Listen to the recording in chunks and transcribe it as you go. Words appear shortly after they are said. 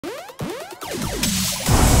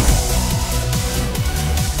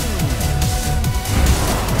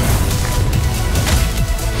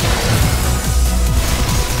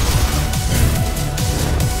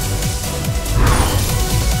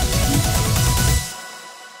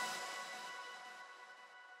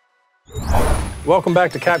Welcome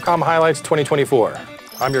back to Capcom Highlights 2024.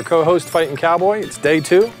 I'm your co-host, Fighting Cowboy. It's day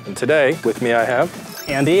 2, and today, with me I have...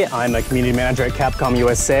 Andy. I'm a community manager at Capcom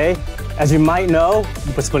USA. As you might know,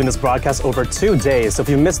 we're splitting this broadcast over 2 days, so if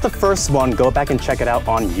you missed the first one, go back and check it out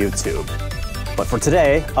on YouTube. But for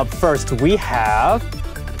today, up first, we have...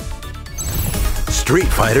 Street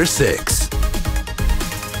Fighter 6.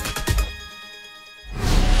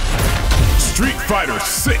 Street Fighter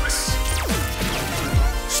 6.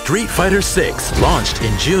 Street Fighter 6 launched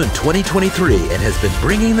in June 2023 and has been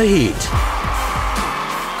bringing the heat.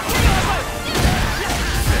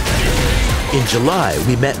 In July,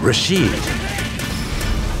 we met Rashid.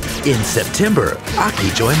 In September, Aki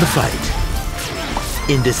joined the fight.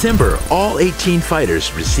 In December, all 18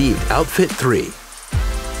 fighters received Outfit 3.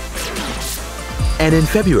 And in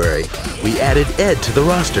February, we added Ed to the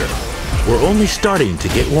roster. We're only starting to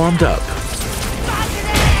get warmed up.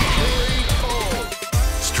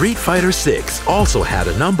 Street Fighter 6 also had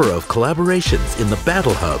a number of collaborations in the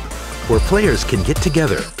Battle Hub, where players can get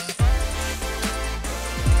together.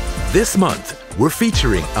 This month, we're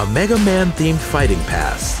featuring a Mega Man-themed fighting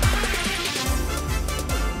pass.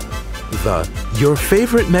 The Your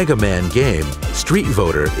Favorite Mega Man game, Street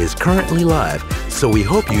Voter, is currently live, so we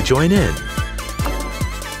hope you join in.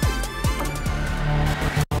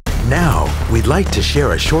 Now, we'd like to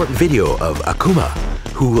share a short video of Akuma,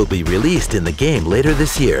 who will be released in the game later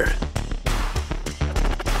this year.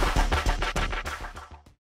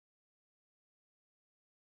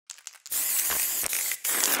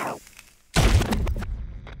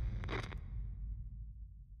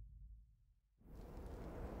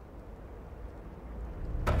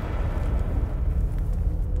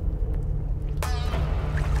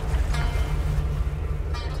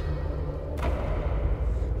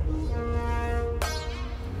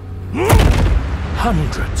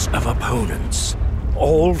 Hundreds of opponents,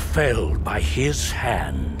 all felled by his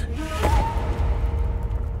hand.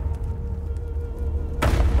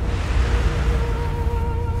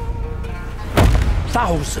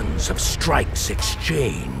 Thousands of strikes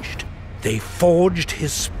exchanged. They forged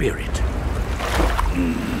his spirit.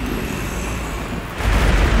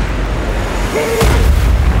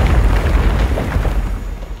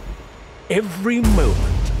 Every moment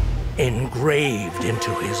engraved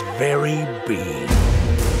into his very being.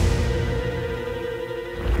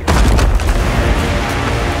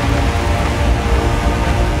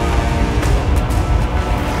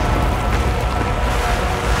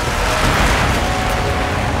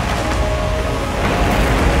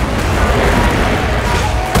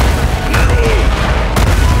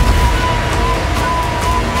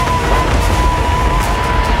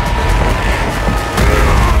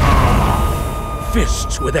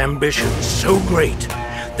 Fists with ambitions so great,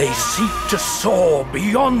 they seek to soar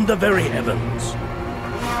beyond the very heavens.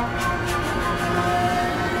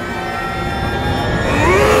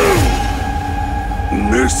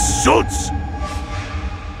 Nichts!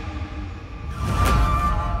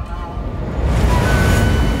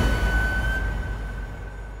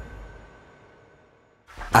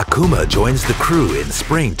 Akuma joins the crew in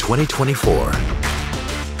spring 2024.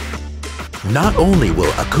 Not only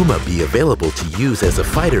will Akuma be available to use as a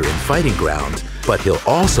fighter in Fighting Grounds, but he'll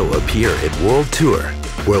also appear at World Tour,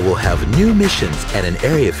 where we'll have new missions and an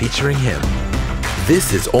area featuring him.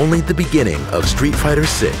 This is only the beginning of Street Fighter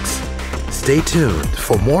 6. Stay tuned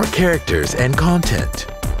for more characters and content.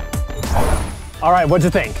 All right, what'd you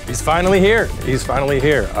think? He's finally here. He's finally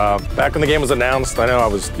here. Back when the game was announced, I know I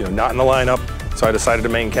was not in the lineup, so I decided to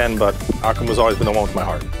main Ken, but Akuma's always been the one with my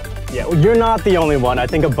heart. Yeah, well, you're not the only one. I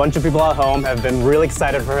think a bunch of people at home have been really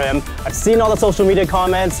excited for him. I've seen all the social media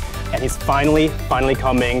comments, and he's finally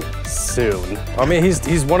coming soon. I mean,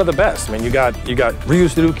 he's one of the best. I mean, you got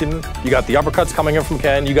Ryu's Hadouken, you got the uppercuts coming in from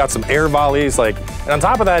Ken, you got some air volleys, and on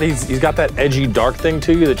top of that, he's got that edgy, dark thing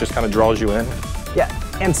to you that just kind of draws you in. Yeah,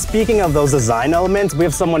 and speaking of those design elements, we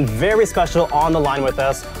have someone very special on the line with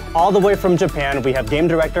us. All the way from Japan, we have game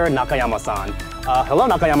director Nakayama-san. Hello,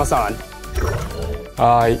 Nakayama-san.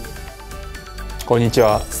 Hi. こんにち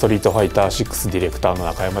は、ストリートファイター6ディレクターの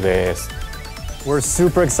中山です。We're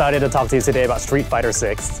super excited to talk to you today about Street Fighter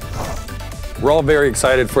 6. We're all very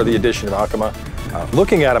excited for the addition of Akuma.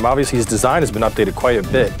 Looking at him, obviously his design has been updated quite a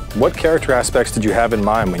bit. What character aspects did you have in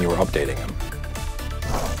mind when you were updating him?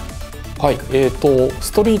 はい、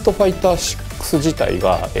ストリートファイター6自体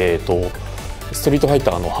が、ストリートファイ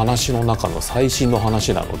ターの話の中の最新の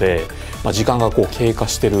話なので、時間がこう経過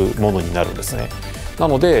しているものになるんですね。な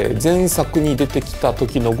ので前作に出てきた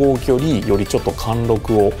時の号機よりよりちょっと貫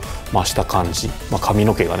禄を増した感じ、髪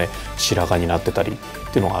の毛がね白髪になってたりっ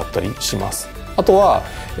ていうのがあったりします。あとは、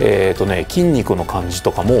筋肉の感じ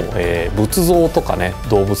とかも、仏像とかね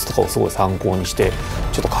動物とかをすごい参考にして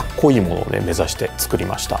ちょっとかっこいいものをね目指して作り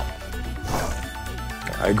ました。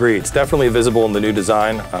I agree. It's definitely visible in the new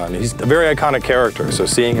design. He's a very iconic character, so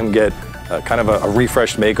seeing him get kind of a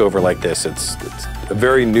refreshed makeover like this, it's a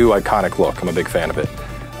very new iconic look. I'm a big fan of it.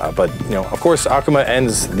 But you know, of course, Akuma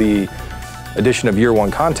ends the edition of Year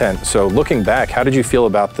One content. So looking back, how did you feel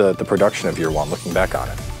about the production of Year One? Looking back on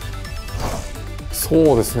it.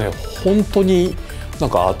 そうですね。本当になん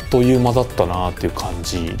かあっという間だったなっていう感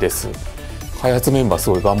じです。開発メンバーす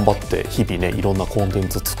ごい頑張って日々ねいろんなコンテン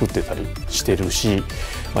ツ作ってたりしてるし、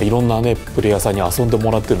いろんなねプレイヤーさんに遊んで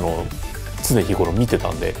もらってるのを常日頃見て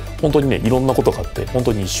たんで本当にねいろんなことがあって本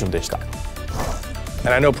当に一瞬でした。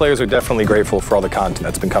And I know players are definitely grateful for all the content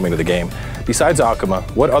that's been coming to the game. Besides Akuma,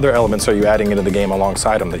 what other elements are you adding into the game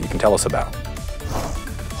alongside him that you can tell us about?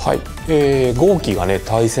 はい、号機がね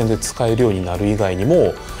対戦で使えるようになる以外に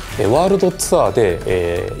もワールドツアー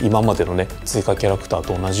で、今までのね追加キャラクター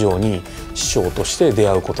と同じように師匠として出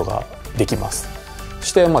会うことができます。そ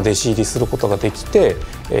して弟子入りすることができて、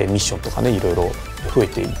ミッションとかねいろいろ増え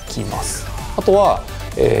ていきます。あとは、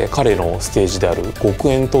彼のステージである極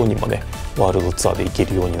限島にもねワールドツアーで行け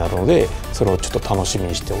るようになるのでそれをちょっと楽しみ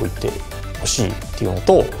にしておいてほしいっていうの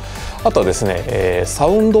と、あとはですね、サ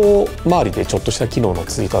ウンド周りでちょっとした機能の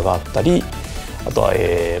追加があったり、あとは、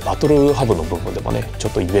バトルハブの部分でもねちょ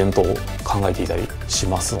っとイベントを考えていたりし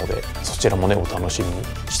ますのでそちらもねお楽しみに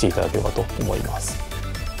していただければと思います。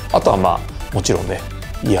あとはもちろんね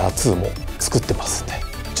イヤー2も作ってますんで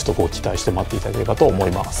ちょっとご期待して待っていただければと思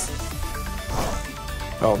います。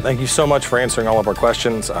Well, thank you so much for answering all of our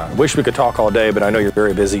questions. I wish we could talk all day, but I know you're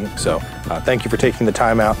very busy. So thank you for taking the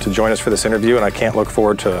time out to join us for this interview, and I can't look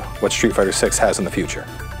forward to what Street Fighter 6 has in the future.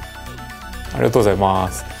 ありがとうござい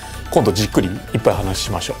ます。今度じっくりいっぱい話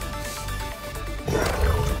しましょう。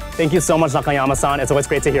Thank you so much, Nakayama-san. It's always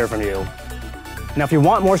great to hear from you. Now, if you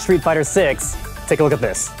want more Street Fighter 6, take a look at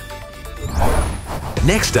this.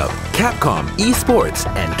 Next up, Capcom Esports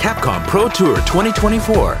and Capcom Pro Tour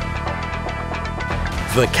 2024.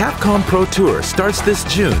 The Capcom Pro Tour starts this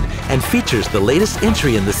June and features the latest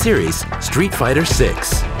entry in the series, Street Fighter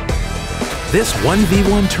 6. This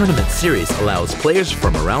 1v1 tournament series allows players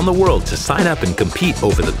from around the world to sign up and compete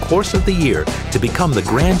over the course of the year to become the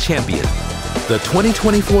Grand Champion. The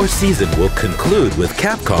 2024 season will conclude with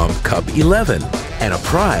Capcom Cup 11 and a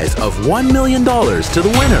prize of $1 million to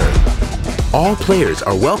the winner. All players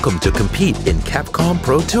are welcome to compete in Capcom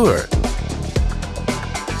Pro Tour.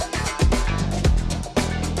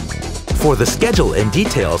 For the schedule and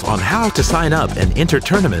details on how to sign up and enter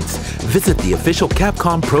tournaments, visit the official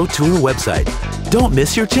Capcom Pro Tour website. Don't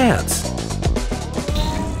miss your chance!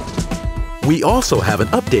 We also have an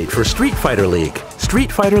update for Street Fighter League.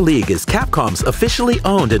 Street Fighter League is Capcom's officially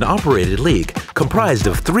owned and operated league, comprised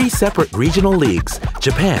of 3 separate regional leagues: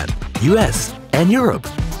 Japan, US, and Europe.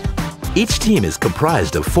 Each team is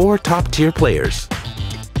comprised of 4 top-tier players.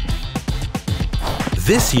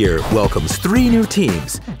 This year welcomes 3 new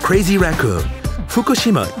teams: Crazy Raccoon,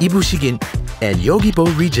 Fukushima Ibushigin, and Yogibo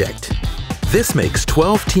Reject. This makes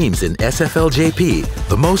 12 teams in SFLJP,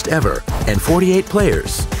 the most ever, and 48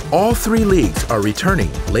 players. All 3 leagues are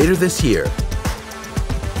returning later this year.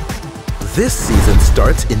 This season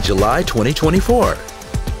starts in July 2024.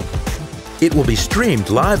 It will be streamed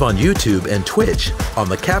live on YouTube and Twitch on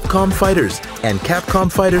the Capcom Fighters and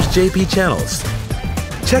Capcom Fighters JP channels.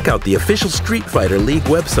 Check out the official Street Fighter League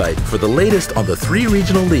website for the latest on the 3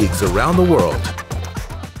 regional leagues around the world.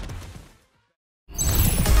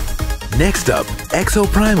 Next up,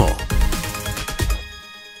 Exoprimal.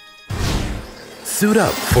 Suit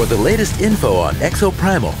up for the latest info on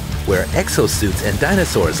Exoprimal, where exosuits and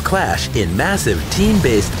dinosaurs clash in massive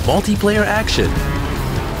team-based multiplayer action.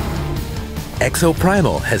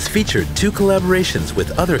 Exoprimal has featured 2 collaborations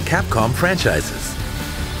with other Capcom franchises.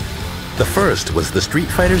 The first was the Street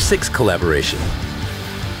Fighter 6 collaboration,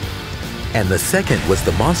 and the second was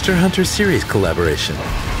the Monster Hunter series collaboration.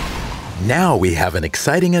 Now we have an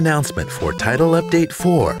exciting announcement for Title Update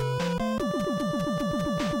 4.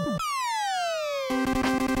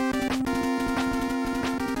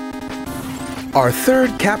 Our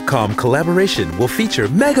third Capcom collaboration will feature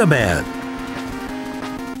Mega Man.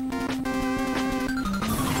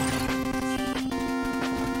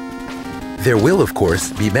 There will, of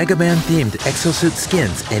course, be Mega Man-themed exosuit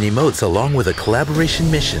skins and emotes along with a collaboration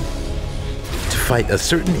mission to fight a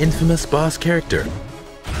certain infamous boss character.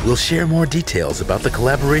 We'll share more details about the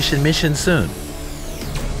collaboration mission soon.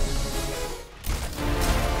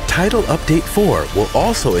 Title Update 4 will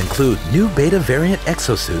also include new beta variant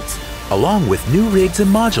exosuits along with new rigs and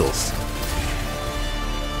modules.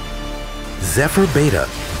 Zephyr Beta,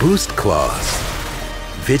 Boost Claws.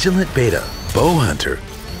 Vigilant Beta, Bow Hunter.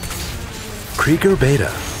 Krieger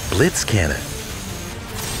Beta, Blitz Cannon.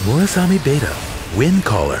 Murasami Beta, Wind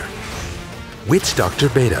Caller. Witch Doctor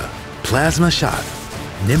Beta, Plasma Shot.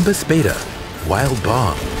 Nimbus Beta, Wild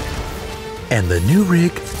Bomb. And the new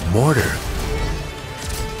rig, Mortar.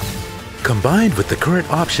 Combined with the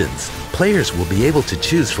current options, players will be able to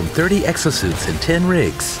choose from 30 exosuits and 10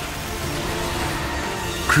 rigs.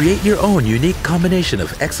 Create your own unique combination of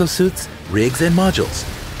exosuits, rigs, and modules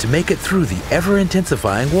to make it through the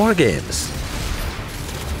ever-intensifying war games.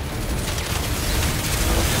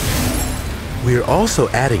 We're also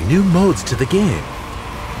adding new modes to the game.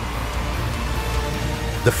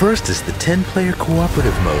 The first is the 10-player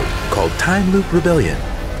cooperative mode called Time Loop Rebellion.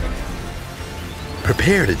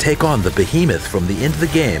 Prepare to take on the behemoth from the end of the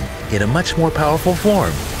game in a much more powerful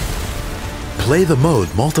form. Play the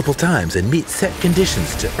mode multiple times and meet set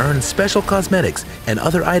conditions to earn special cosmetics and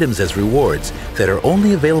other items as rewards that are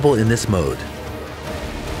only available in this mode.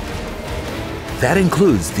 That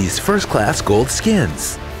includes these first-class gold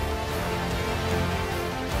skins.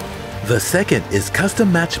 The second is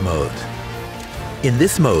Custom Match Mode. In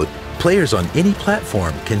this mode, players on any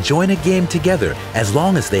platform can join a game together as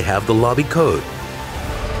long as they have the lobby code.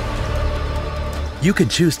 You can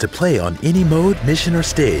choose to play on any mode, mission, or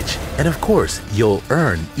stage, and of course, you'll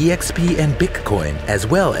earn EXP and Bitcoin as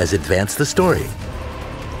well as advance the story.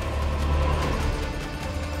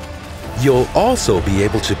 You'll also be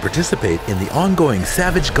able to participate in the ongoing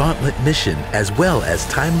Savage Gauntlet mission as well as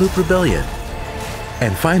Time Loop Rebellion.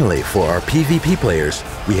 And finally, for our PvP players,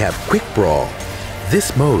 we have Quick Brawl.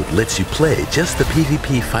 This mode lets you play just the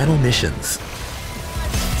PvP final missions.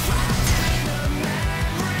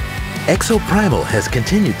 Exoprimal has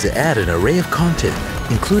continued to add an array of content,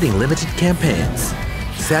 including limited campaigns,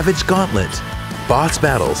 Savage Gauntlet, boss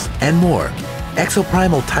battles, and more.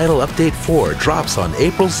 Exoprimal Title Update 4 drops on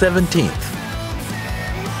April 17th.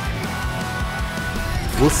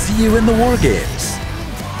 We'll see you in the war games.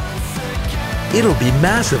 It'll be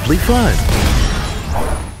massively fun.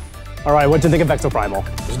 All right, what do you think of Exoprimal?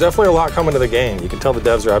 There's definitely a lot coming to the game. You can tell the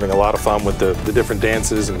devs are having a lot of fun with the different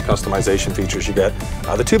dances and customization features you get.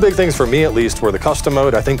 The two big things for me, at least, were the custom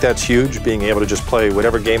mode. I think that's huge, being able to just play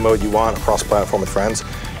whatever game mode you want across platform with friends.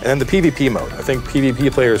 And then the PvP mode. I think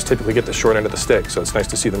PvP players typically get the short end of the stick, so it's nice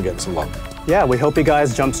to see them getting some love. Yeah, we hope you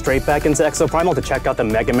guys jump straight back into Exoprimal to check out the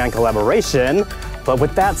Mega Man collaboration. But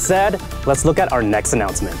with that said, let's look at our next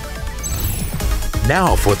announcement.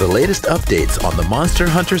 Now for the latest updates on the Monster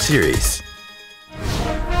Hunter series.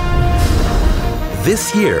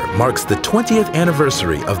 This year marks the 20th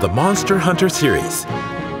anniversary of the Monster Hunter series.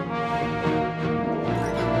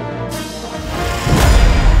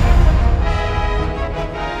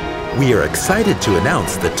 We are excited to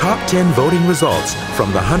announce the top 10 voting results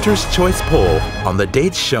from the Hunter's Choice poll on the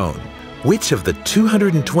dates shown. Which of the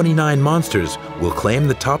 229 monsters will claim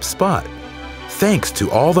the top spot? Thanks to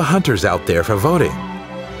all the hunters out there for voting.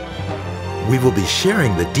 We will be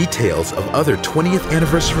sharing the details of other 20th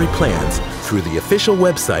anniversary plans through the official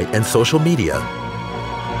website and social media.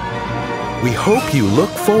 We hope you look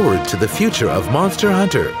forward to the future of Monster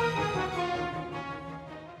Hunter.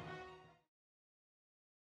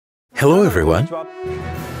 Hello everyone.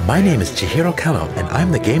 My name is Chihiro Kano and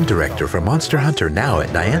I'm the game director for Monster Hunter Now at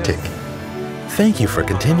Niantic. Thank you for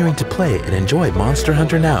continuing to play and enjoy Monster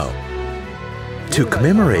Hunter Now. To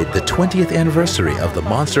commemorate the 20th anniversary of the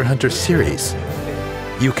Monster Hunter series,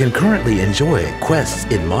 you can currently enjoy quests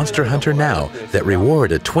in Monster Hunter Now that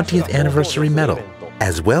reward a 20th anniversary medal,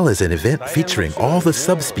 as well as an event featuring all the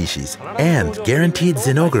subspecies and guaranteed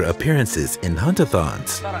Zenogre appearances in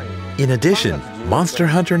Huntathons. In addition, Monster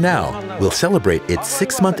Hunter Now will celebrate its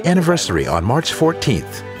 6-month anniversary on March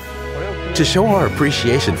 14th. To show our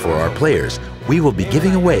appreciation for our players, we will be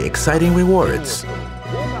giving away exciting rewards.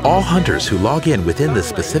 All hunters who log in within the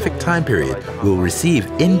specific time period will receive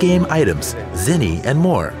in-game items, zenny, and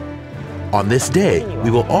more. On this day, we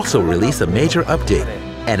will also release a major update,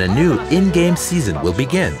 and a new in-game season will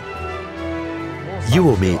begin. You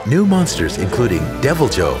will meet new monsters including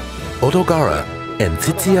Deviljo, Odogara, and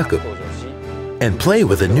Tsitsiaku, and play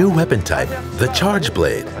with a new weapon type, the Charge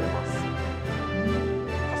Blade.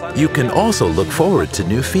 You can also look forward to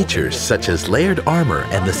new features such as layered armor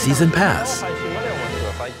and the Season Pass.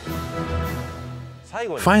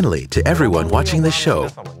 Finally, to everyone watching this show,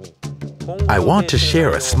 I want to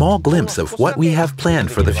share a small glimpse of what we have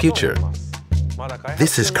planned for the future.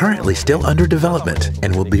 This is currently still under development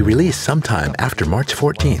and will be released sometime after March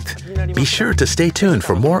 14th. Be sure to stay tuned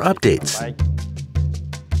for more updates.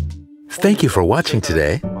 Thank you for watching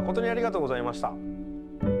today.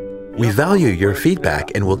 We value your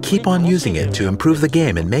feedback and will keep on using it to improve the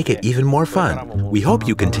game and make it even more fun. We hope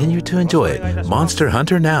you continue to enjoy Monster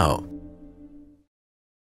Hunter Now.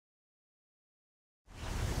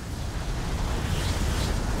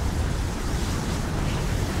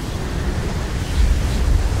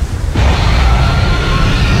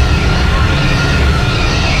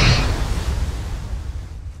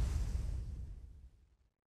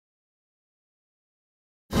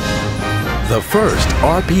 The first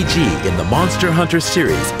RPG in the Monster Hunter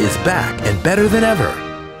series is back and better than ever.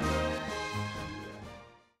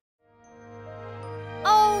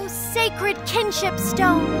 Oh, sacred kinship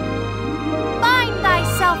stone, bind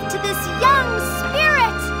thyself to this young spirit!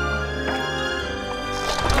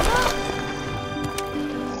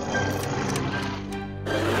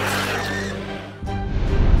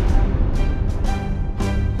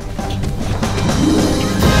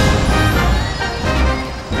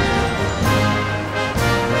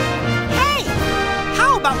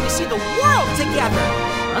 See the world together!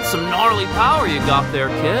 That's some gnarly power you got there,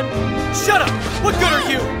 kid. Shut up! What good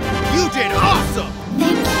are you? You did awesome!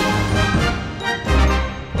 Thank you.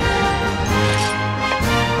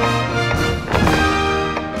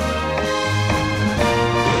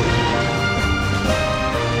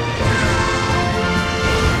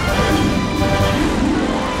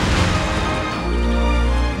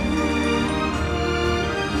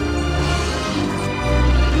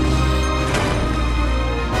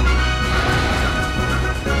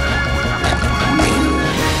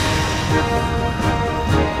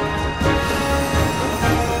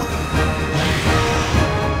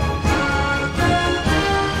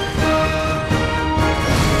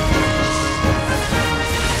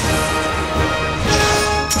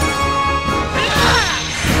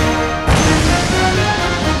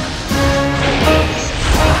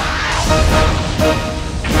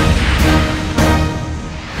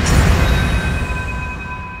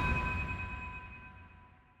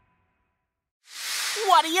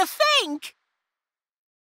 What do you think?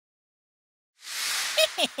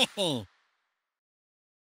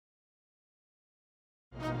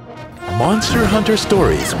 Monster Hunter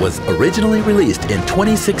Stories was originally released in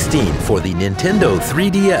 2016 for the Nintendo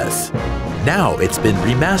 3DS. Now it's been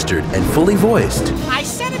remastered and fully voiced. I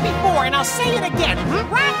said it before and I'll say it again.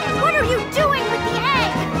 Racket, what are you doing with the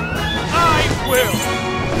egg? I will!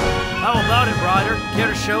 How about it, Ryder? Care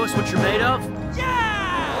to show us what you're made of?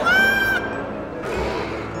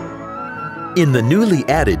 In the newly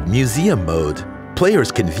added Museum mode,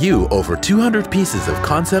 players can view over 200 pieces of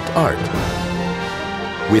concept art,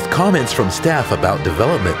 with comments from staff about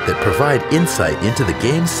development that provide insight into the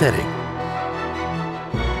game's setting.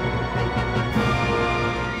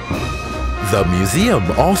 The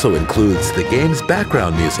museum also includes the game's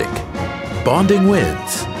background music, Bonding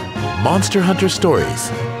Winds, Monster Hunter Stories,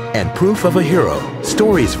 and Proof of a Hero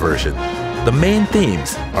Stories version. The main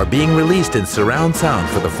themes are being released in surround sound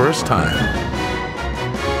for the first time.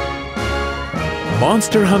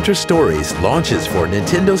 Monster Hunter Stories launches for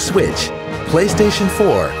Nintendo Switch, PlayStation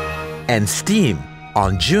 4, and Steam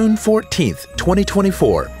on June 14th,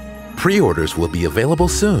 2024. Pre-orders will be available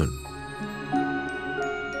soon.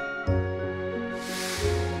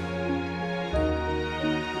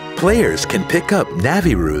 Players can pick up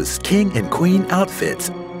Naviru's King and Queen outfits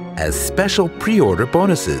as special pre-order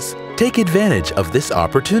bonuses. Take advantage of this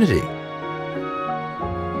opportunity.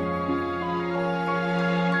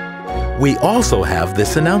 We also have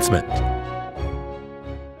this announcement.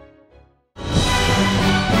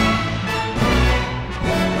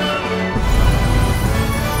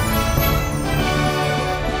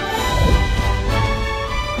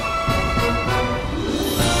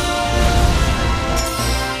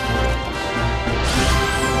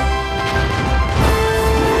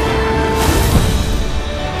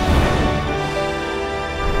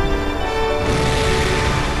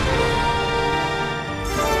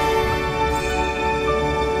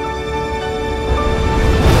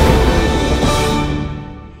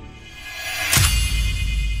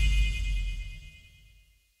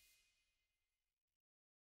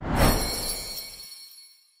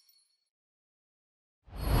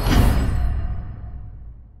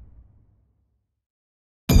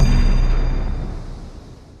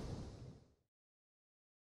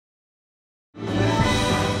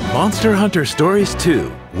 Monster Hunter Stories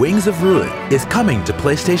 2: Wings of Ruin is coming to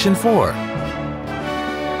PlayStation 4.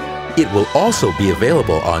 It will also be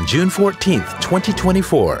available on June 14th,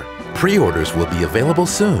 2024. Pre-orders will be available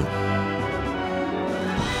soon.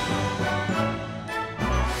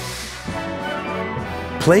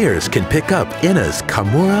 Players can pick up Ina's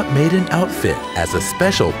Kamura Maiden outfit as a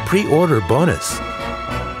special pre-order bonus.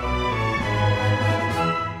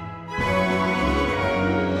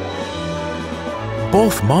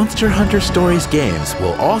 Both Monster Hunter Stories games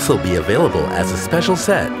will also be available as a special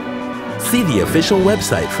set. See the official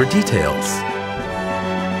website for details.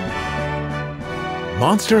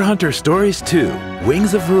 Monster Hunter Stories 2: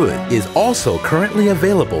 Wings of Ruin is also currently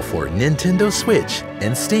available for Nintendo Switch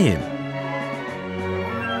and Steam.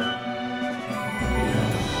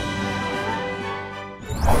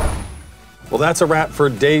 Well, that's a wrap for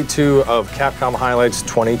day 2 of Capcom Highlights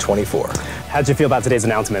 2024. How'd you feel about today's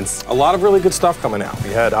announcements? A lot of really good stuff coming out. We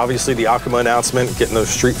had obviously the Akuma announcement, getting those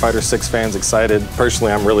Street Fighter 6 fans excited.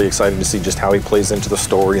 Personally, I'm really excited to see just how he plays into the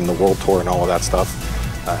story and the world tour and all of that stuff.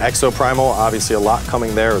 Exoprimal, obviously a lot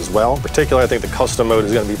coming there as well. In particular, I think the custom mode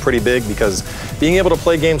is going to be pretty big because being able to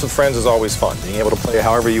play games with friends is always fun. Being able to play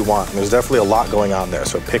however you want. And there's definitely a lot going on there.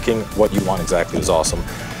 So picking what you want exactly is awesome.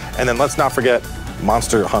 And then let's not forget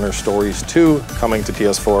Monster Hunter Stories 2 coming to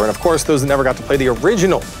PS4. And of course, those that never got to play the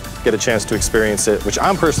original get a chance to experience it, which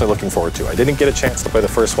I'm personally looking forward to. I didn't get a chance to play the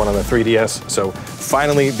first one on the 3DS, so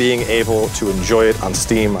finally being able to enjoy it on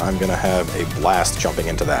Steam, I'm gonna have a blast jumping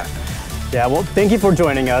into that. Yeah, well, thank you for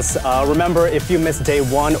joining us. Remember, if you missed day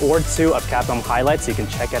 1 or 2 of Capcom Highlights, you can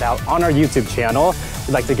check it out on our YouTube channel.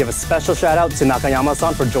 We'd like to give a special shout out to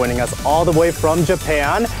Nakayama-san for joining us all the way from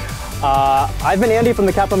Japan. I've been Andy from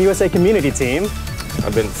the Capcom USA community team.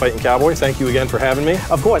 I've been Fighting Cowboy. Thank you again for having me.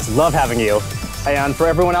 Of course, love having you. And for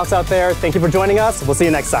everyone else out there, thank you for joining us. We'll see you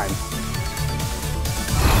next time.